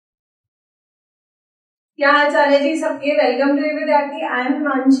क्या हाल चाल है जी सबके। वेलकम टू विद्यार्थी। आई एम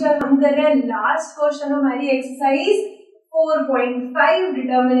हिमांशी और हम कर रहे हैं लास्ट क्वेश्चन हमारी एक्सरसाइज 4.5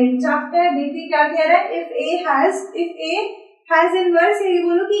 डिटर्मिनेंट चैप्टर। देखिए क्या कह रहा है। इफ ए हैज इनवर्स, ये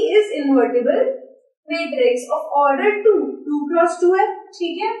बोलो कि is invertible matrix of order 2 cross 2 है,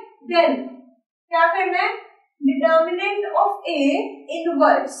 ठीक है। देन क्या करना है, डिटर्मिनेंट ऑफ ए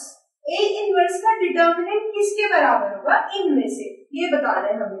इनवर्स का डिटर्मिनेंट किसके बराबर होगा इनमें से, ये बता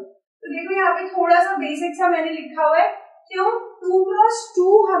रहे हैं हमें। तो देखो यहाँ पे थोड़ा सा बेसिक सा मैंने लिखा हुआ है, क्यों 2 क्रॉस 2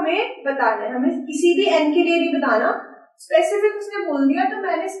 हमें बताना है, हमें किसी भी n के लिए नहीं बताना, स्पेसिफिक उसने बोल दिया तो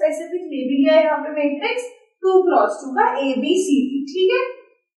मैंने स्पेसिफिक ले भी लिया यहाँ पे मैट्रिक्स 2 क्रॉस 2 का ABCD, ठीक है।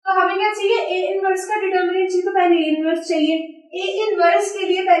 तो हमें क्या चाहिए, ए इनवर्स का डिटर्मिनेंट चाहिए, तो पहले ए इनवर्स चाहिए। ए इनवर्स के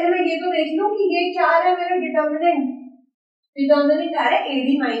लिए पहले मैं ये तो देख लूं कि ये क्या है मेरा डिटर्मिनेंट आ रहा है AD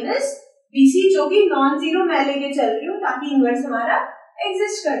माइनस BC, जो कि नॉन जीरो मैं लेके चल रही हूँ ताकि इनवर्स हमारा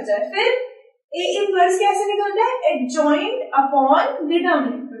एग्जिस्ट कर जाए। फिर ए इनवर्स कैसे निकलता है, एडजॉइंट अपॉन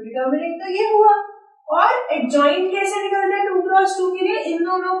डिटर्मिनेंट, तो डिटर्मिनेंट तो ये हुआ। और एडजॉइंट कैसे निकलता है 2 क्रॉस 2 के लिए, इन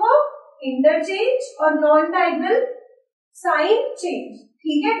दोनों को इंटरचेंज और नॉन डायगोनल साइन चेंज,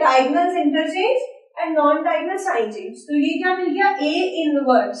 ठीक है। Diagonal interchange and non diagonal sign change, तो ये क्या मिल गया ए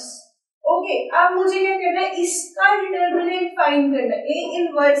इनवर्स। ओके, अब मुझे क्या करना है, इसका डिटर्मिनेंट फाइंड करना है ए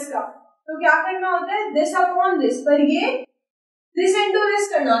इनवर्स का। तो क्या करना होता है, दिस अपॉन दिस, पर ये दिस इंटू दिस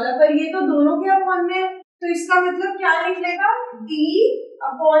करना होता है, पर ये तो दोनों के अपॉन में, तो इसका मतलब क्या निकलेगा, डी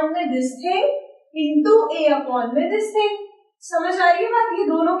अपॉन में this thing into A upon में दिस थिंग। समझ आ रही है बात, ये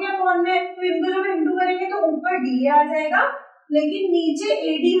दोनों के अपॉन में, तो इनको जब इंटू करेंगे तो ऊपर डी आ जाएगा, लेकिन नीचे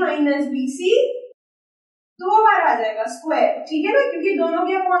AD माइनस BC 2 बार आ जाएगा स्क्वायर, ठीक है ना, क्योंकि दोनों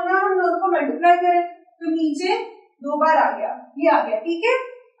के अपॉन में हम दोनों को मल्टीप्लाई करें तो नीचे 2 बार आ गया, ये आ गया, ठीक है।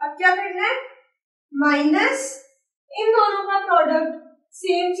 अब क्या करना है, माइनस इन दोनों का प्रोडक्ट,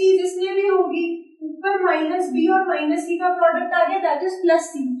 सेम चीज इसमें भी होगी, ऊपर माइनस बी और माइनस सी का प्रोडक्ट आ गया, दैट इज प्लस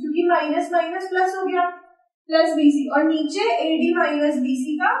सी, क्योंकि माइनस माइनस प्लस हो गया, प्लस BC, और नीचे AD माइनस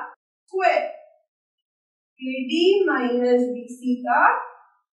BC का स्क्वायर, AD माइनस BC का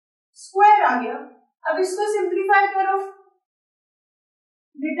स्क्वायर आ गया। अब इसको सिंप्लीफाई करो,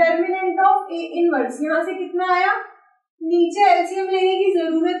 डिटर्मिनेंट ऑफ ए इनवर्स यहां से कितना आया, नीचे एलसीएम लेने की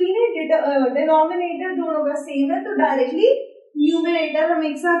जरूरत ही नहीं, डिनोमिनेटर दोनों का सेम है, तो डायरेक्टली न्यूमरेटर हम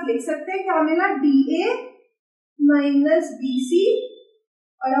एक साथ लिख सकते हैं। क्या मिला, DA माइनस BC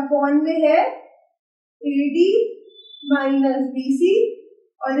और अपॉन में है AD माइनस BC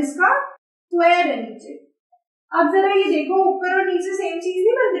और इसका स्क्वायर है नीचे। अब जरा ये देखो, ऊपर और नीचे सेम चीज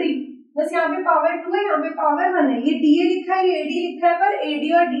नहीं बन रही, बस यहाँ पे पावर 2 है, यहाँ पे पावर 1 है। ये DA लिखा है, ये AD लिखा है, पर AD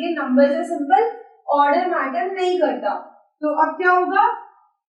और DA नंबर है, सिंपल, ऑर्डर मैटर नहीं करता। तो अब क्या होगा,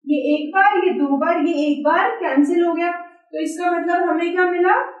 ये एक बार, ये 2 बार, ये एक बार कैंसिल हो गया, तो इसका मतलब हमें क्या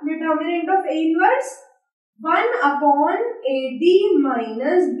मिला, determinant of A inverse 1 upon AD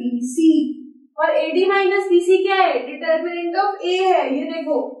minus BC, और AD माइनस BC क्या है, डिटर्मिनेंट ऑफ ए है, ये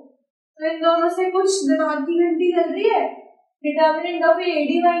देखो, तो इन दोनों से कुछ दिमाग की घंटी चल रही है। Determinant of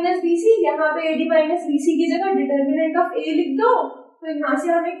AD minus BC, यहाँ पे AD माइनस BC की जगह डिटर्मिनेंट ऑफ ए लिख दो, तो यहाँ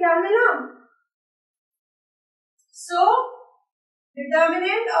से हमें क्या मिला, so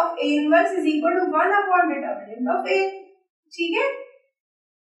determinant of A inverse is equal to 1 upon determinant of ए, ठीक है,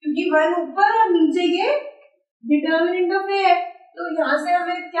 क्योंकि 1 ऊपर और नीचे ये डिटर्मिनेंट ऑफ ए है, तो यहाँ से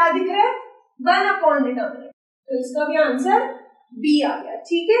हमें क्या दिख रहा है, 1 अपॉन डिटर्मिनेंट, तो इसका भी आंसर बी आ गया,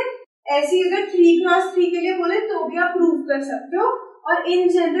 ठीक है। ऐसे अगर 3 क्रॉस 3 के लिए बोले तो भी आप प्रूव कर सकते हो, और इन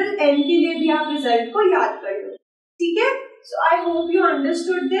जनरल n के लिए भी आप रिजल्ट को याद कर लो, ठीक है। सो I hope you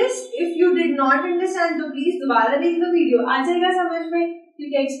understood this. If you did not understand तो प्लीज दोबारा देख लो, वीडियो आ जाएगा समझ में,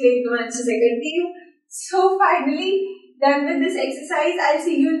 क्योंकि एक्सप्लेन तो मैं अच्छे से करती हूँ। So finally done with this exercise, I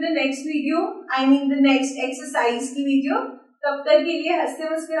C you in the next video, I mean the next exercise की वीडियो। तब तक के लिए हंसते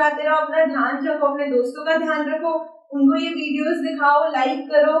मुस्कुराते रहो, अपना ध्यान रखो, अपने दोस्तों का ध्यान रखो, उनको ये वीडियोस दिखाओ, लाइक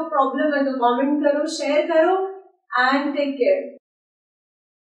करो, प्रॉब्लम है तो कमेंट करो, शेयर करो, एंड टेक केयर।